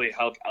potentially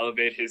help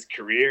elevate his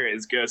career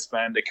is go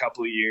spend a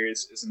couple of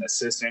years as an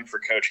assistant for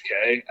Coach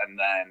K and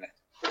then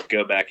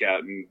go back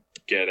out and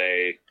get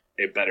a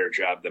better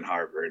job than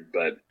Harvard.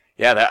 But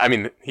yeah,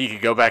 he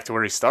could go back to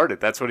where he started.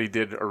 That's what he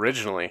did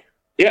originally.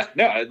 Yeah,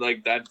 no,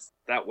 like that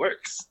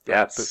works.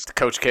 The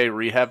Coach K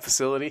rehab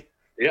facility.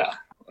 Yeah,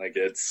 like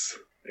it's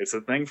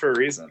a thing for a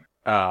reason.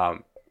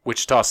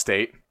 Wichita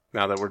State.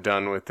 Now that we're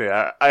done with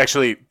the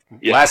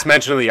last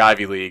mention of the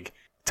Ivy League,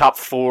 top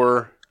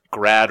 4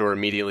 grad or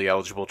immediately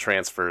eligible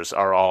transfers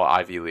are all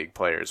Ivy League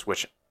players,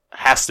 which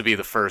has to be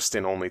the first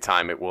and only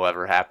time it will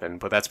ever happen.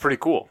 But that's pretty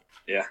cool.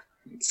 Yeah,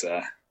 it's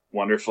a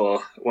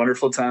wonderful,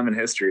 wonderful time in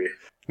history.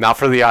 Not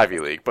for the Ivy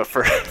League, but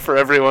for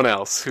everyone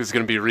else who's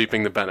going to be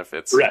reaping the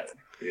benefits. Right.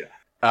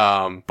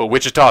 Yeah. But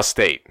Wichita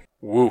State,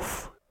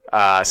 woof.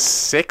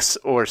 Six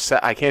or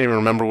I can't even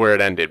remember where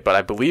it ended, but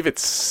I believe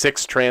it's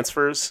 6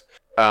 transfers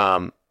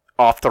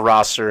off the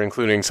roster,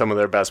 including some of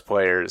their best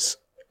players.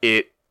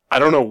 I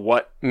don't know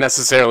what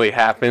necessarily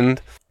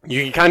happened.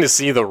 You can kind of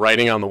see the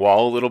writing on the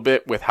wall a little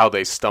bit with how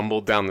they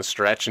stumbled down the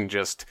stretch and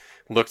just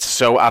looked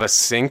so out of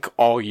sync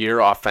all year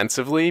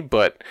offensively,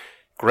 but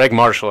Greg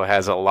Marshall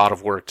has a lot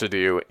of work to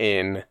do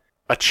in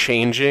a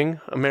changing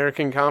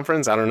American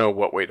Conference. I don't know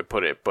what way to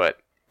put it, but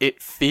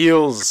it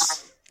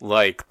feels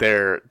like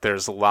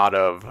there's a lot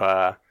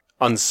of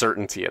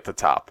uncertainty at the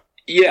top.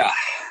 Yeah,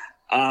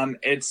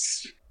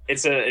 it's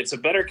a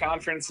better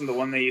conference than the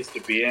one they used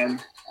to be in,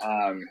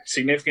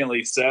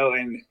 significantly so.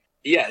 And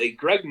yeah,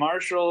 Greg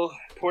Marshall,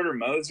 Porter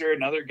Moser,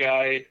 another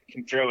guy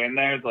can throw in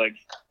there. Like,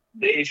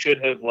 they should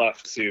have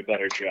left to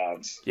better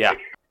jobs. Yeah,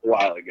 a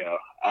while ago.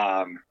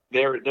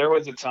 There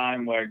was a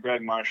time where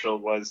Greg Marshall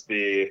was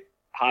the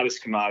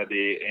hottest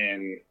commodity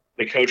in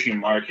the coaching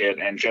market,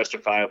 and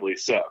justifiably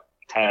so.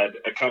 Had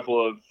a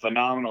couple of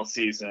phenomenal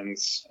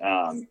seasons,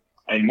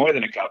 more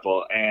than a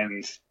couple,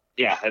 and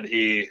yeah, had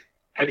he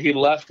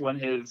left when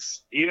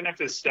even if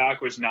his stock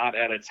was not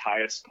at its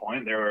highest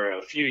point, there were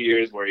a few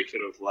years where he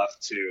could have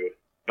left to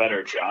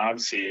better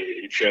jobs.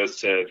 He chose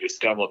to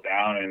just double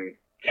down and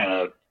kind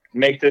of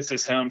make this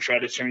his home, try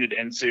to turn it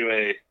into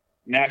a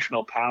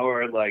national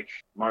power like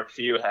Mark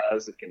Few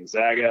has at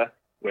Gonzaga,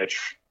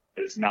 which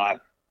is not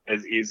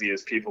as easy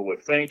as people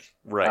would think.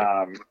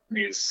 Right.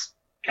 He's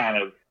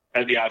kind of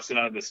at the opposite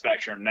end of the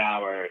spectrum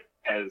now, where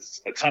has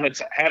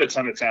had a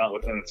ton of talent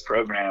within its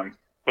program,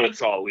 but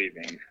it's all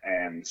leaving.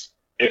 And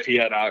if he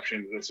had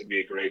options, this would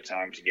be a great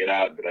time to get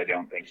out, but I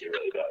don't think he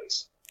really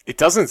does. It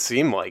doesn't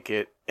seem like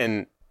it,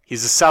 and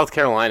he's a South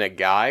Carolina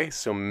guy,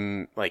 so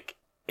like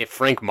if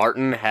Frank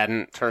Martin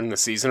hadn't turned the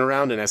season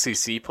around in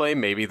SEC play,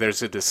 maybe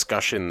there's a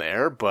discussion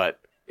there, but...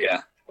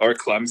 Yeah, or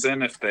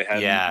Clemson if they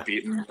hadn't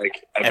beaten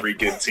like every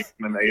good team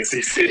in the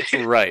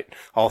ACC. Right,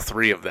 all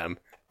 3 of them.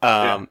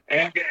 And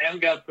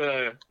got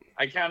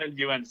I counted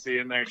UNC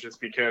in there just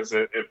because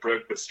it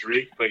broke the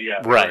streak, but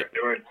yeah, right.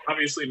 They were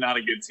obviously not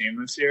a good team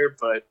this year,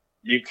 but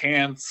you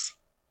can't...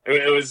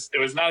 It was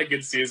not a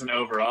good season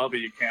overall, but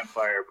you can't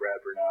fire Brad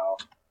Burnell.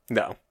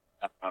 No.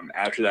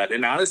 After that.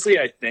 And honestly,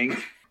 I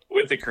think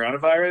with the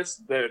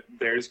coronavirus,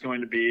 there's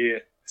going to be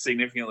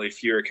significantly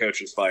fewer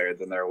coaches fired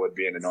than there would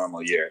be in a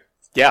normal year.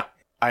 Yeah.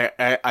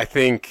 I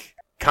think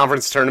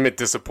conference tournament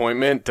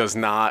disappointment does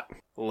not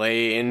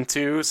lay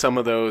into some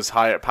of those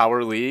higher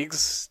power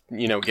leagues,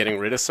 getting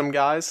rid of some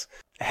guys.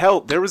 Hell,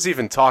 there was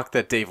even talk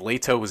that Dave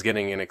Leto was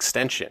getting an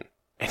extension,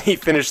 and he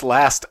finished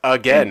last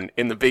again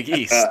in the Big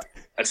East.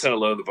 That's how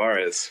low the bar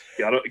is.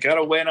 Got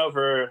to win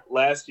over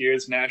last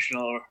year's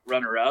national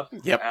runner-up.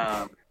 Yep.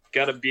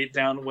 Got a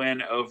beat-down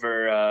win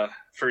over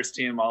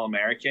first-team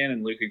All-American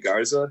and Luka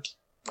Garza.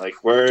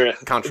 Like, we're...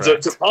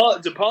 Contract.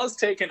 DePaul's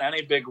taken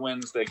any big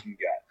wins they can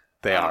get.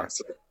 They are.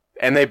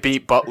 And they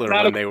beat Butler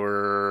when they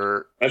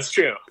were... That's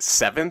true.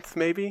 7th,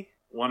 maybe?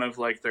 One of,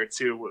 like, their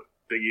 2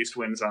 Big East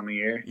wins on the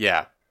year.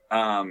 Yeah.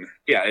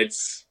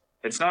 It's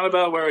not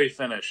about where we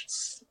finished.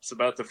 It's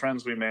about the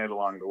friends we made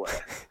along the way.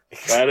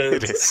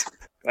 It is.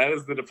 That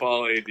is the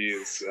DePaul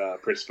AD's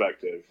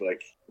perspective.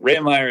 Like, Ray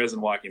Meyer isn't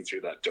walking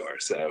through that door,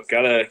 so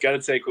gotta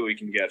take what we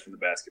can get from the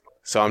basketball.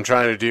 So I'm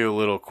trying to do a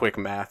little quick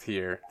math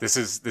here. This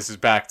is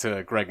back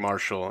to Greg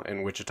Marshall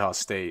in Wichita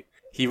State.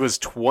 He was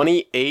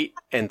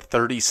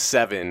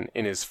 28-37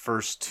 in his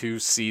first 2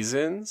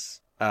 seasons.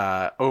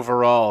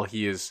 Overall,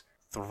 he is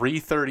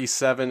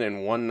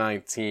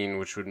 337-119,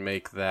 which would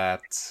make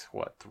that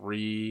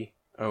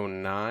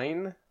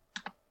 309.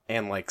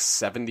 And like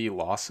 70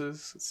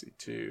 losses. Let's see,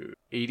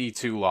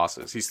 82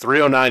 losses. He's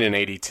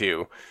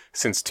 309-82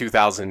 since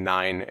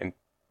 2009,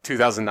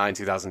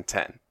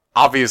 2010.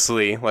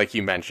 Obviously, like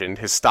you mentioned,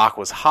 his stock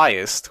was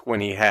highest when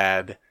he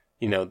had,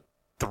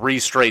 3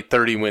 straight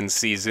 30-win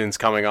seasons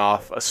coming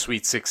off a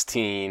Sweet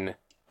 16,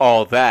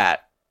 all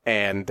that.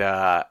 And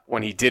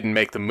when he didn't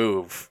make the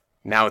move,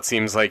 now it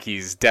seems like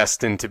he's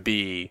destined to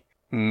be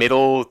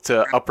middle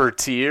to upper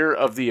tier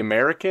of the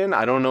American.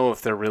 I don't know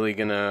if they're really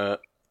going to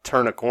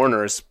turn a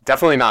corner. It's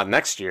definitely not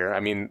next year. I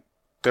mean,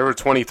 they were a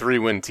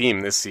 23-win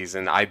team this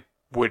season. I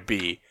would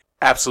be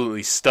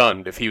absolutely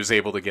stunned if he was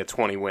able to get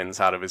 20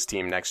 wins out of his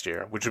team next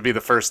year, which would be the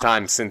first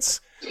time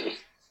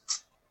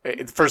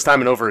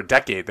in over a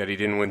decade that he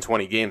didn't win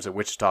 20 games at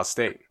Wichita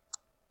State.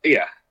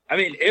 Yeah. I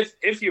mean,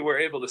 if you were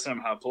able to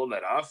somehow pull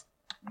that off,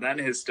 then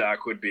his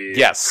stock would be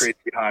crazy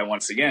high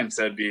once again,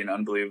 so that'd be an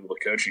unbelievable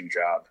coaching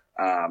job.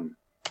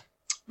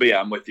 But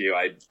yeah, I'm with you.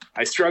 I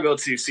struggle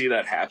to see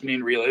that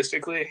happening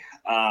realistically.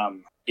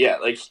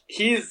 Like,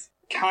 he's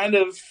kind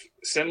of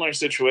similar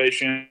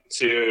situation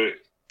to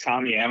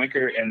Tommy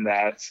Amaker in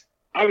that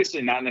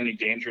obviously not in any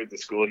danger at the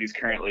school he's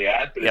currently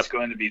at, but it's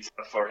going to be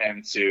tough for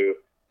him to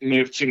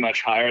move too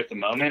much higher at the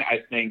moment. I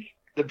think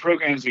the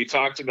programs we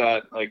talked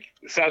about, like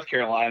South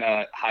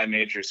Carolina high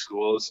major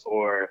schools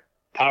or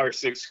Power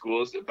 6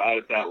 schools about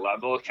at that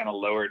level, kind of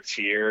lower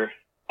tier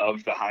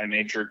of the high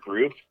major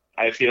group,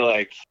 I feel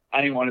like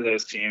any one of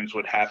those teams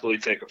would happily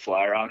take a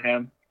flyer on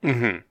him.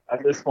 Mm-hmm.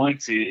 At this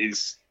point,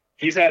 he's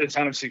he's had a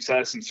ton of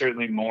success, and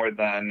certainly more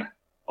than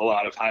a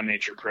lot of high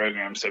nature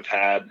programs have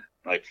had,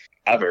 like,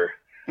 ever.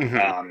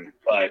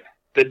 But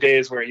the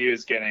days where he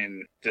was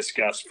getting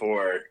discussed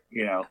for,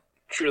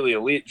 truly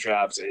elite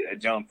jobs, I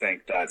don't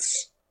think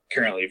that's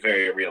currently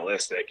very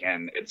realistic,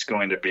 and it's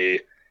going to be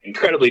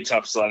incredibly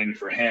tough sledding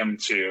for him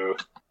to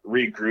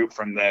regroup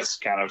from this,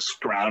 kind of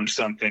scrounge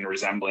something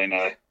resembling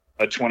a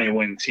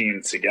 20-win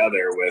team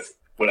together with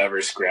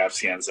whatever scraps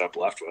he ends up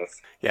left with.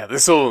 Yeah,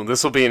 this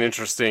will be an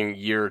interesting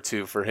year or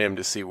two for him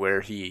to see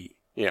where he,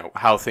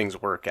 how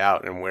things work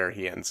out and where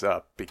he ends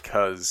up,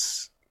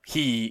 because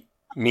he,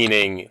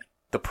 meaning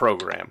the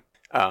program,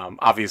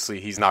 obviously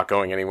he's not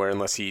going anywhere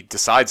unless he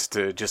decides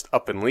to just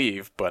up and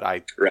leave, but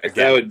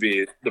that would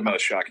be the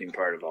most shocking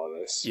part of all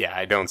this. Yeah,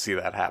 I don't see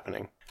that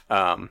happening.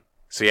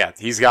 So yeah,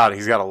 he's got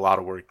a lot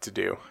of work to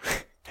do,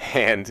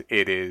 and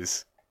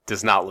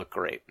does not look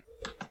great.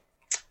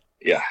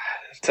 Yeah,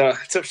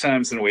 tough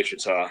times in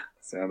Wichita.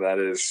 So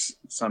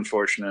it's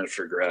unfortunate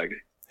for Greg.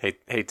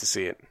 Hate to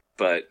see it.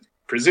 But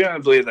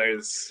presumably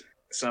there's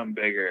some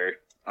bigger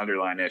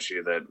underlying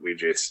issue that we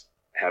just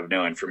have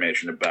no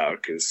information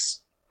about,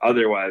 because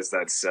otherwise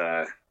that's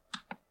a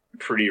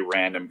pretty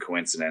random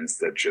coincidence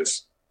that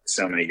just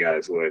so many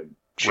guys would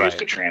choose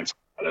to transfer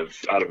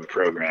out of a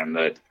program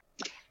that,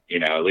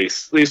 at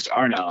least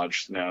our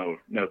knowledge, no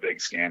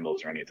big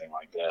scandals or anything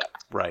like that.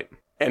 Right.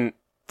 And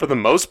for the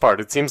most part,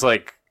 it seems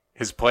like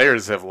his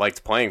players have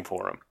liked playing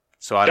for him.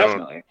 So I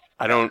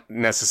don't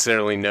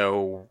necessarily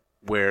know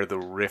where the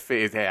riff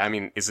is. I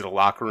mean, is it a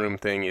locker room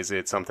thing? Is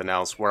it something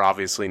else? We're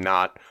obviously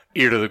not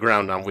ear to the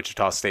ground on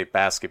Wichita State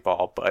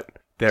basketball, but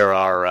there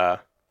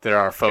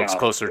are folks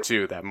closer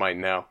to that might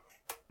know.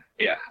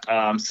 Yeah.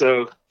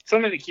 So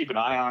something to keep an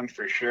eye on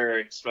for sure,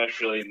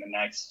 especially in the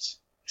next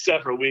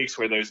several weeks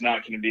where there's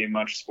not going to be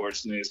much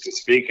sports news to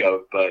speak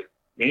of, but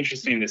be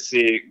interesting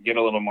to get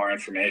a little more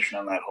information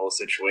on that whole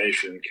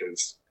situation,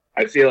 because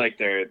I feel like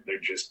there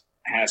just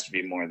has to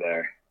be more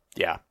there.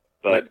 Yeah.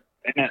 But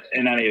in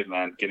any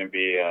event, going to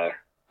be a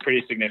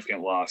pretty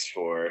significant loss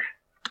for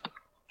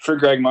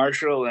Greg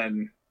Marshall,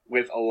 and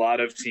with a lot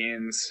of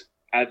teams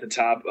at the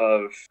top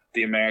of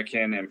the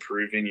American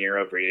improving year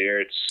over year,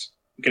 it's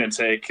going to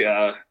take,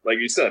 like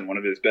you said, one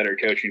of his better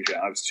coaching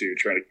jobs to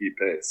try to keep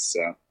pace.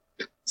 So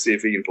see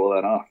if he can pull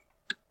that off.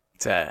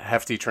 It's a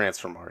hefty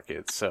transfer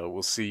market, so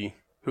we'll see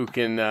who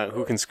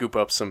can scoop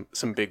up some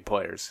big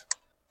players.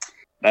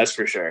 That's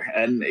for sure.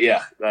 And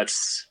yeah,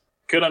 that's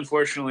could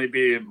unfortunately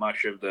be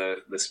much of the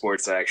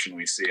sports action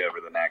we see over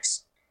the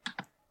next,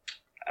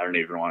 I don't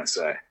even want to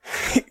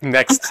say.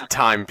 Next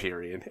time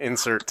period.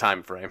 Insert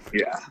time frame.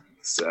 Yeah.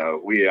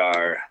 So we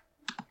are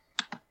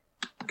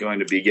going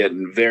to be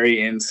getting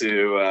very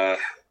into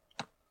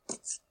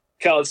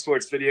college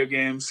sports video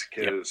games,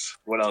 because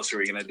what else are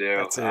we going to do?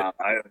 That's it.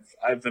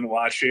 I've been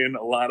watching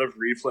a lot of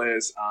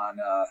replays on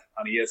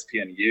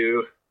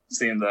ESPNU,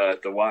 seeing the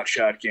Watch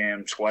Shot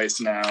game twice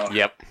now.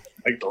 Yep.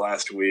 Like the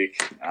last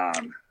week.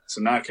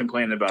 So not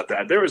complaining about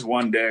that. There was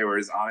one day where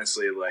it's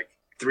honestly like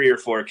 3 or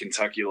 4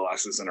 Kentucky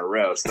losses in a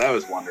row, so that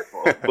was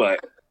wonderful. But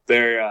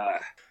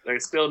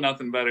there's still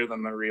nothing better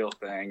than the real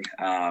thing.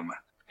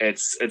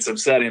 It's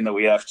upsetting that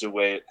we have to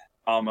wait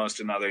almost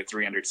another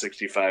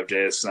 365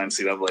 days for the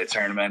NCAA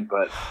tournament,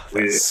 but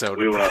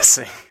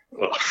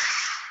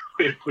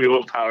we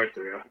will power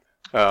through.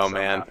 Oh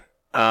man.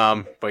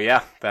 But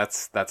yeah,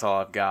 that's all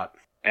I've got.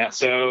 Yeah,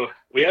 so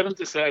we haven't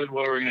decided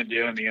what we're going to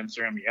do in the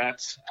interim yet.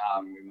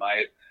 We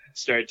might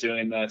start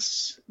doing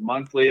this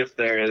monthly if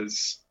there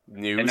is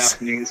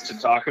enough news to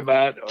talk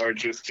about, or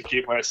just to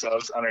keep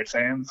ourselves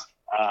entertained.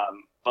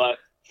 But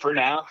for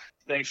now,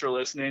 thanks for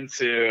listening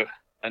to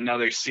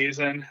another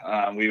season.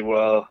 We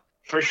will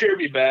for sure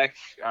be back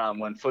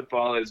when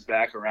football is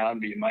back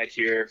around. You might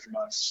hear from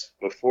us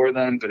before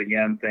then, but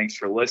again, thanks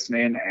for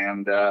listening,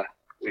 and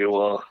we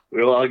will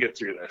all get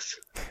through this.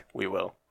 We will.